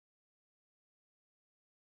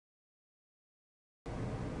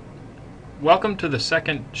Welcome to the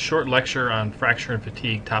second short lecture on fracture and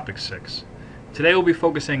fatigue, topic 6. Today we'll be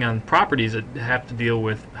focusing on properties that have to deal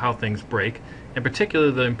with how things break, in particular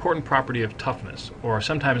the important property of toughness, or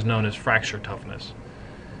sometimes known as fracture toughness.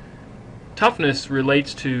 Toughness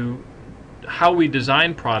relates to how we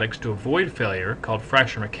design products to avoid failure, called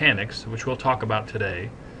fracture mechanics, which we'll talk about today,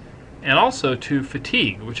 and also to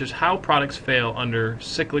fatigue, which is how products fail under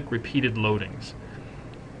cyclic repeated loadings.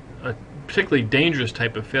 A particularly dangerous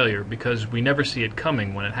type of failure because we never see it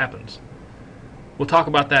coming when it happens. We'll talk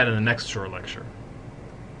about that in the next short lecture.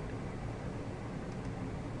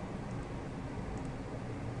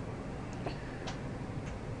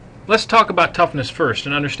 Let's talk about toughness first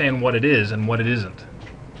and understand what it is and what it isn't.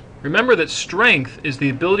 Remember that strength is the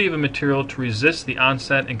ability of a material to resist the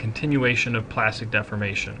onset and continuation of plastic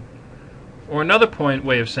deformation. Or another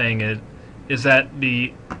way of saying it is that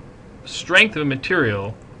the strength of a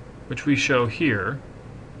material, which we show here,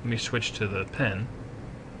 let me switch to the pen,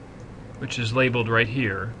 which is labeled right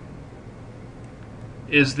here,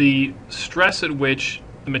 is the stress at which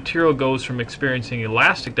the material goes from experiencing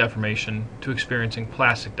elastic deformation to experiencing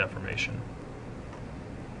plastic deformation.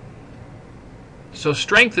 So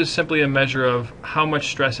strength is simply a measure of how much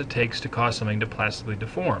stress it takes to cause something to plastically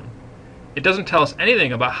deform. It doesn't tell us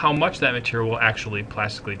anything about how much that material will actually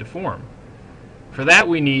plastically deform. For that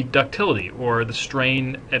we need ductility, or the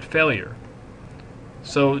strain at failure.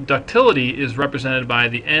 So ductility is represented by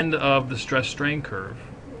the end of the stress-strain curve,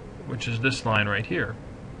 which is this line right here.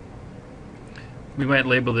 We might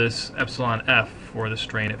label this epsilon F for the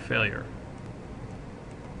strain at failure.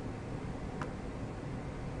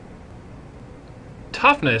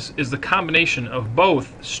 Toughness is the combination of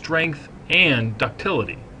both strength and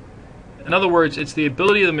ductility. In other words, it's the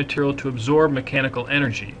ability of the material to absorb mechanical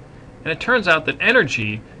energy. And it turns out that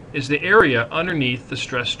energy is the area underneath the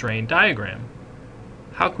stress-strain diagram.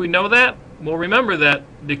 How can we know that? Well, remember that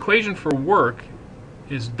the equation for work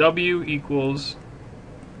is W equals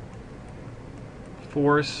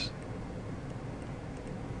force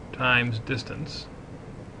times distance,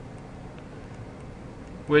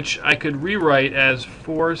 which I could rewrite as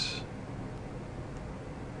force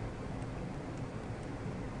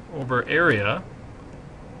over area,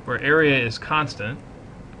 where area is constant,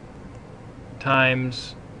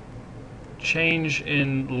 times change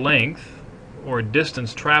in length, or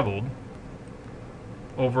distance traveled,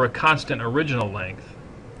 over a constant original length,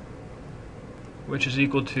 which is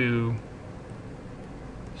equal to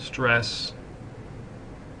stress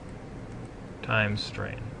times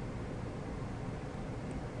strain.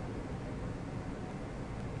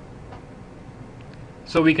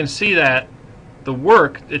 So we can see that the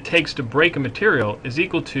work it takes to break a material is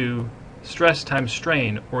equal to stress times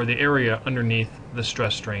strain, or the area underneath the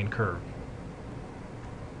stress-strain curve.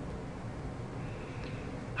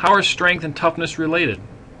 How are strength and toughness related?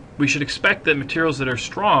 We should expect that materials that are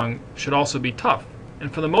strong should also be tough,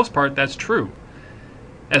 and for the most part that's true.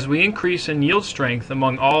 As we increase in yield strength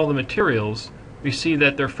among all the materials, we see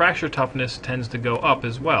that their fracture toughness tends to go up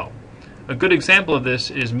as well. A good example of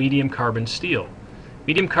this is medium carbon steel.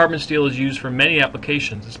 Medium carbon steel is used for many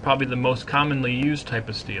applications. It's probably the most commonly used type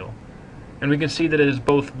of steel. And we can see that it is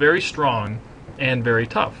both very strong and very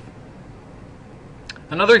tough.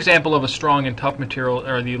 Another example of a strong and tough material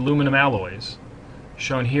are the aluminum alloys,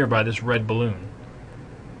 shown here by this red balloon.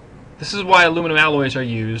 This is why aluminum alloys are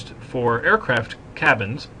used for aircraft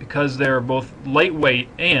cabins, because they're both lightweight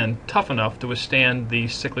and tough enough to withstand the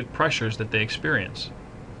cyclic pressures that they experience.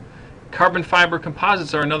 Carbon fiber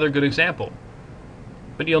composites are another good example.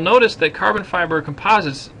 But you'll notice that carbon fiber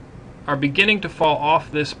composites are beginning to fall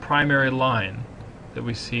off this primary line that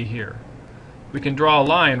we see here. We can draw a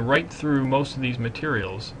line right through most of these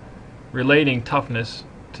materials relating toughness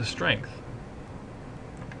to strength.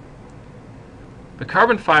 The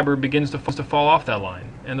carbon fiber begins to fall off that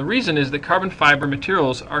line, and the reason is that carbon fiber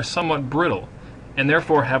materials are somewhat brittle and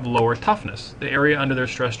therefore have lower toughness. The area under their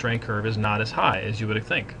stress-strain curve is not as high as you would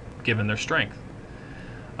think, given their strength.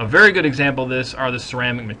 A very good example of this are the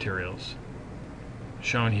ceramic materials,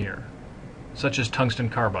 shown here, such as tungsten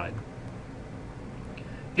carbide.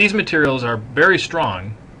 These materials are very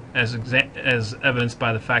strong, as evidenced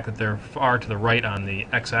by the fact that they're far to the right on the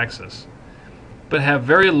x-axis, but have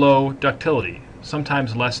very low ductility,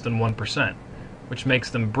 sometimes less than 1%, which makes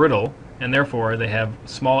them brittle, and therefore they have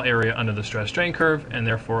small area under the stress-strain curve and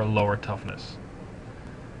therefore a lower toughness.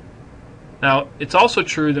 Now, it's also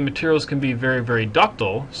true that materials can be very, very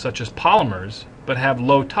ductile, such as polymers, but have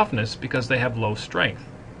low toughness because they have low strength.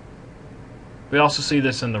 We also see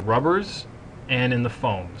this in the rubbers and in the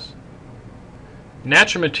foams.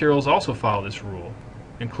 Natural materials also follow this rule,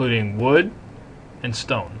 including wood and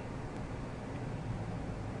stone.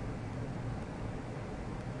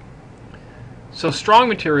 So strong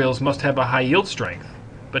materials must have a high yield strength,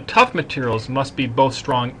 but tough materials must be both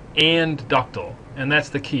strong and ductile, and that's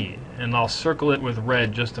the key. And I'll circle it with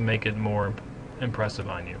red just to make it more impressive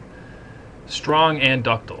on you. Strong and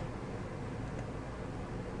ductile.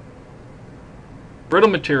 Brittle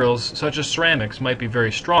materials such as ceramics might be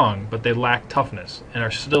very strong, but they lack toughness and are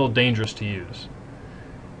still dangerous to use.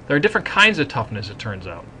 There are different kinds of toughness, it turns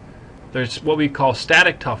out. There's what we call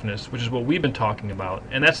static toughness, which is what we've been talking about,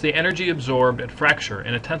 and that's the energy absorbed at fracture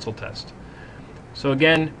in a tensile test. So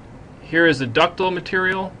again, here is the ductile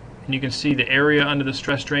material, and you can see the area under the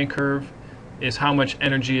stress strain curve is how much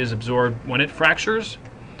energy is absorbed when it fractures.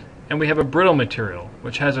 And we have a brittle material,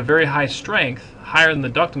 which has a very high strength, higher than the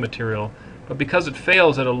ductile material, but because it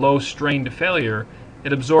fails at a low strain to failure,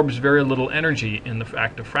 it absorbs very little energy in the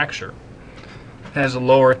act of fracture. It has a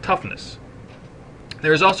lower toughness.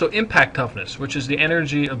 There is also impact toughness, which is the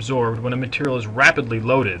energy absorbed when a material is rapidly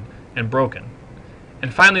loaded and broken.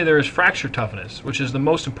 And finally, there is fracture toughness, which is the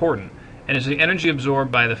most important, and is the energy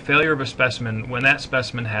absorbed by the failure of a specimen when that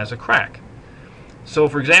specimen has a crack. So,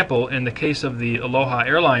 for example, in the case of the Aloha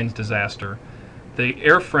Airlines disaster, the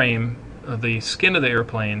airframe of the skin of the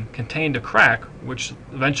airplane contained a crack, which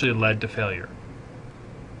eventually led to failure.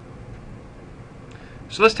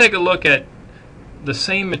 So let's take a look at the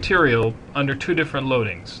same material under two different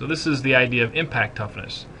loadings. So this is the idea of impact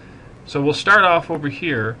toughness. So we'll start off over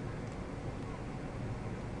here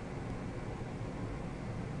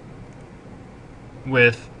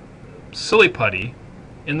with silly putty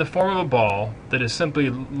in the form of a ball that is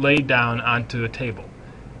simply laid down onto a table.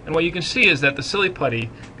 And what you can see is that the silly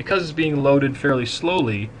putty, because it's being loaded fairly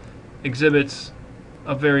slowly, exhibits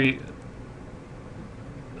a very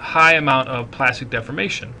high amount of plastic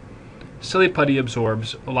deformation. Silly putty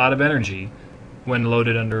absorbs a lot of energy when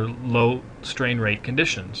loaded under low strain rate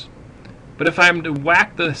conditions. But if I'm to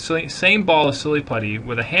whack the same ball of silly putty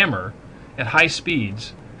with a hammer at high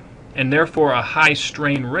speeds, and therefore a high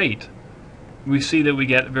strain rate, we see that we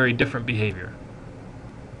get very different behavior.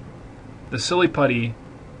 The silly putty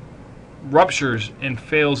ruptures and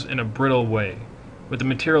fails in a brittle way, with the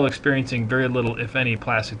material experiencing very little, if any,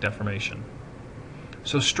 plastic deformation.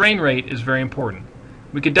 So strain rate is very important.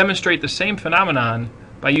 We could demonstrate the same phenomenon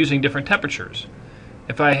by using different temperatures.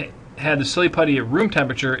 If I had the silly putty at room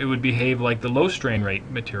temperature, it would behave like the low strain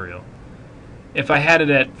rate material. If I had it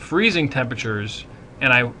at freezing temperatures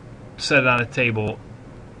and I set it on a table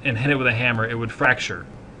and hit it with a hammer, it would fracture.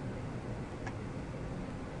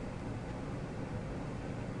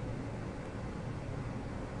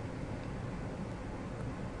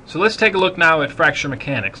 So let's take a look now at fracture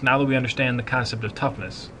mechanics, now that we understand the concept of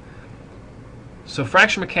toughness. So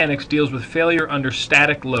fracture mechanics deals with failure under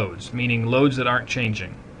static loads, meaning loads that aren't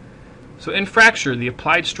changing. So in fracture, the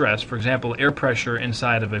applied stress, for example air pressure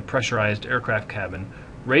inside of a pressurized aircraft cabin,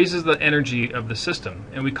 raises the energy of the system,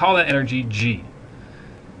 and we call that energy G.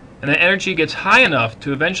 And that energy gets high enough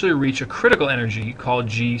to eventually reach a critical energy called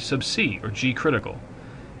G sub C, or G critical.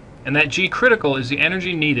 And that G critical is the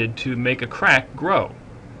energy needed to make a crack grow.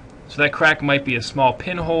 So that crack might be a small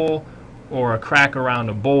pinhole, or a crack around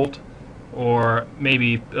a bolt, or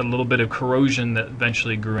maybe a little bit of corrosion that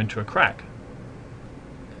eventually grew into a crack.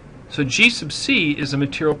 So G sub C is a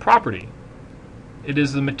material property. It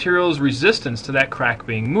is the material's resistance to that crack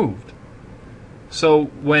being moved. So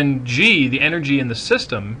when G, the energy in the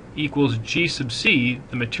system, equals G sub C,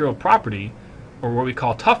 the material property, or what we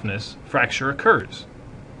call toughness, fracture occurs.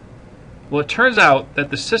 Well, it turns out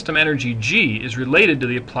that the system energy G is related to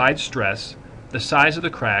the applied stress, the size of the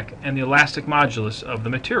crack, and the elastic modulus of the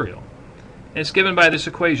material. And it's given by this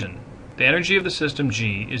equation. The energy of the system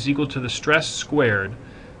G is equal to the stress squared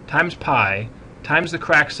times pi times the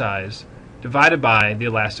crack size divided by the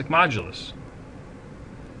elastic modulus.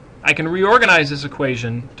 I can reorganize this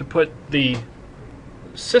equation to put the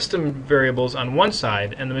system variables on one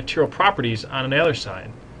side and the material properties on the other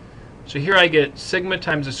side. So here I get sigma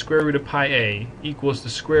times the square root of pi a equals the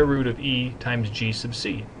square root of E times G sub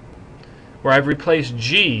C, where I've replaced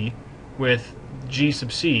G with G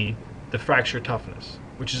sub C, the fracture toughness,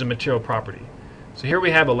 which is a material property. So here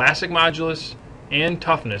we have elastic modulus and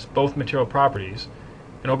toughness, both material properties.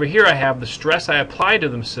 And over here I have the stress I apply to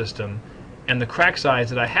the system and the crack size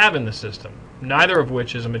that I have in the system, neither of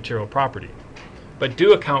which is a material property, but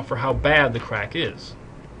do account for how bad the crack is.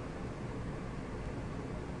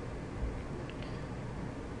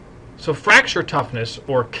 So fracture toughness,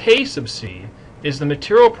 or K sub C, is the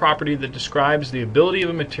material property that describes the ability of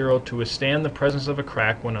a material to withstand the presence of a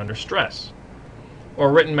crack when under stress.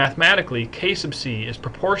 Or written mathematically, K sub C is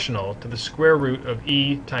proportional to the square root of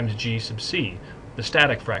E times G sub C, the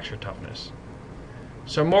static fracture toughness.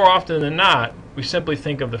 So more often than not, we simply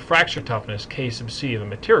think of the fracture toughness K sub C of a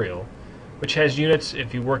material, which has units,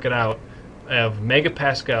 if you work it out, of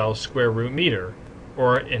megapascals square root meter,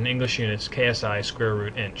 or in English units, KSI square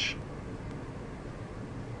root inch.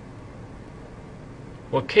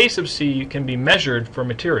 Well, K sub C can be measured for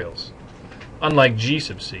materials, unlike G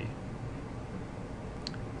sub C.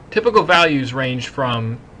 Typical values range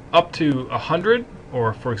from up to 100,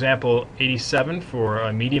 or for example 87 for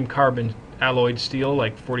a medium carbon alloyed steel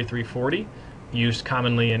like 4340, used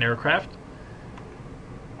commonly in aircraft,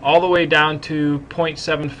 all the way down to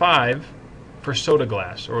 0.75 for soda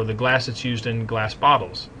glass, or the glass that's used in glass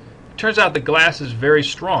bottles. It turns out the glass is very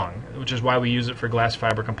strong, which is why we use it for glass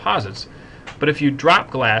fiber composites, but if you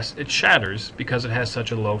drop glass, it shatters because it has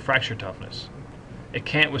such a low fracture toughness. It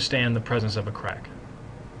can't withstand the presence of a crack.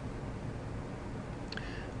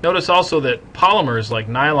 Notice also that polymers like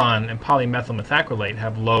nylon and polymethyl methacrylate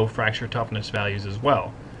have low fracture toughness values as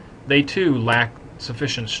well. They too lack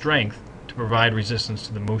sufficient strength to provide resistance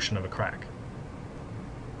to the motion of a crack.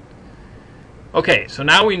 Okay, so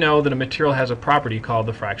now we know that a material has a property called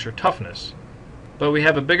the fracture toughness. But we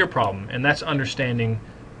have a bigger problem, and that's understanding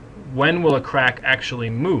when will a crack actually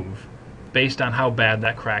move based on how bad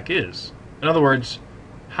that crack is. In other words,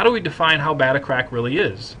 how do we define how bad a crack really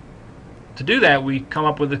is? To do that, we come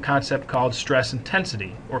up with a concept called stress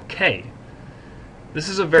intensity, or K. This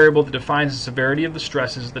is a variable that defines the severity of the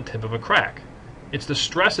stresses at the tip of a crack. It's the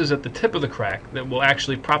stresses at the tip of the crack that will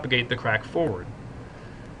actually propagate the crack forward.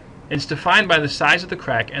 It's defined by the size of the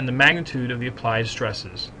crack and the magnitude of the applied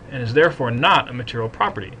stresses, and is therefore not a material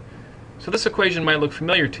property. So this equation might look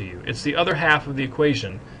familiar to you. It's the other half of the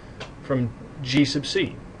equation from G sub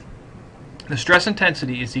C. The stress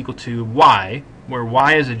intensity is equal to Y, where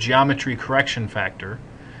Y is a geometry correction factor,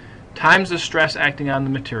 times the stress acting on the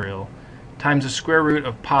material, times the square root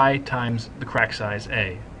of pi times the crack size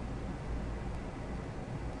A.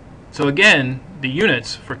 So again, the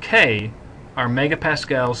units for K are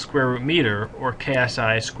megapascals square root meter, or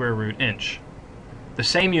KSI square root inch. The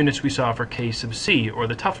same units we saw for K sub C, or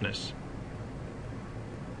the toughness.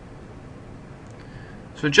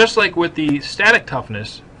 So just like with the static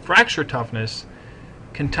toughness, fracture toughness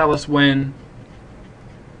can tell us when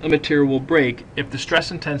a material will break if the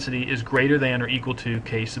stress intensity is greater than or equal to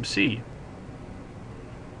K sub C.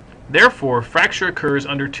 Therefore, fracture occurs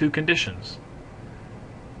under two conditions.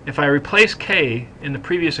 If I replace K in the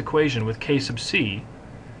previous equation with K sub C,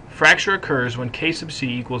 fracture occurs when K sub C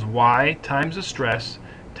equals Y times the stress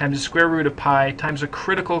times the square root of pi times a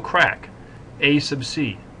critical crack, A sub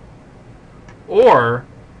C. Or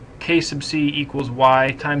K sub C equals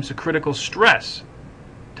Y times the critical stress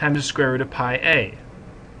times the square root of pi A.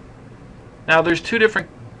 Now there's two different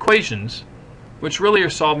equations which really are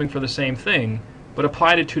solving for the same thing, but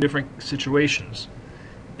apply to two different situations.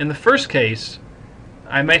 In the first case,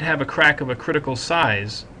 I might have a crack of a critical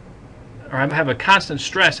size, or I have a constant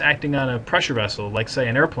stress acting on a pressure vessel, like say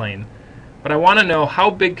an airplane, but I want to know how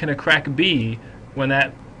big can a crack be when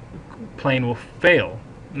that plane will fail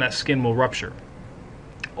and that skin will rupture.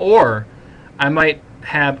 Or I might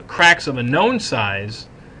have cracks of a known size,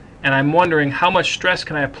 and I'm wondering how much stress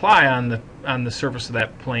can I apply on the surface of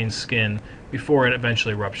that plane's skin before it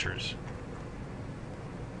eventually ruptures.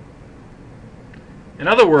 In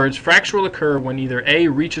other words, fracture will occur when either A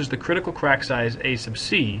reaches the critical crack size A sub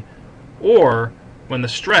C, or when the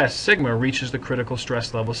stress sigma reaches the critical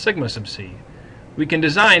stress level sigma sub C. We can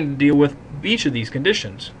design to deal with each of these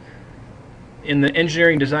conditions. In the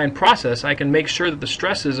engineering design process, I can make sure that the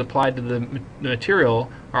stresses applied to the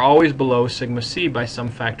material are always below sigma C by some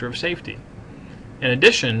factor of safety. In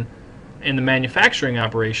addition, in the manufacturing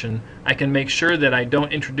operation, I can make sure that I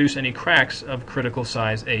don't introduce any cracks of critical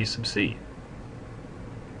size A sub C.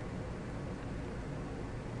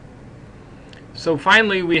 So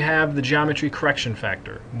finally, we have the geometry correction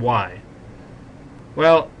factor, Y.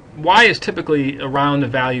 Well, Y is typically around the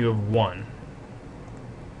value of 1.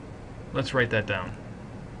 Let's write that down.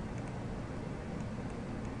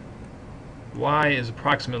 Y is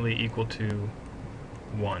approximately equal to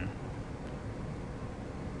 1.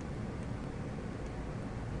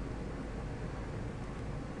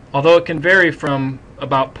 Although it can vary from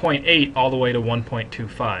about 0.8 all the way to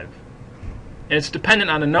 1.25. And it's dependent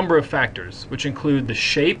on a number of factors, which include the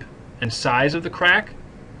shape and size of the crack,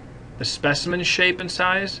 the specimen shape and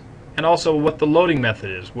size, and also what the loading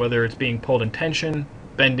method is, whether it's being pulled in tension,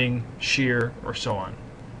 bending, shear, or so on.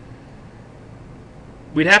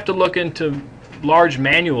 We'd have to look into large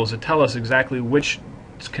manuals that tell us exactly which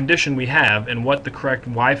condition we have and what the correct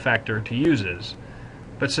Y factor to use is.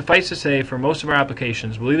 But suffice to say, for most of our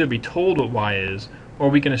applications, we'll either be told what Y is, or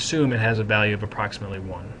we can assume it has a value of approximately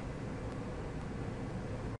 1.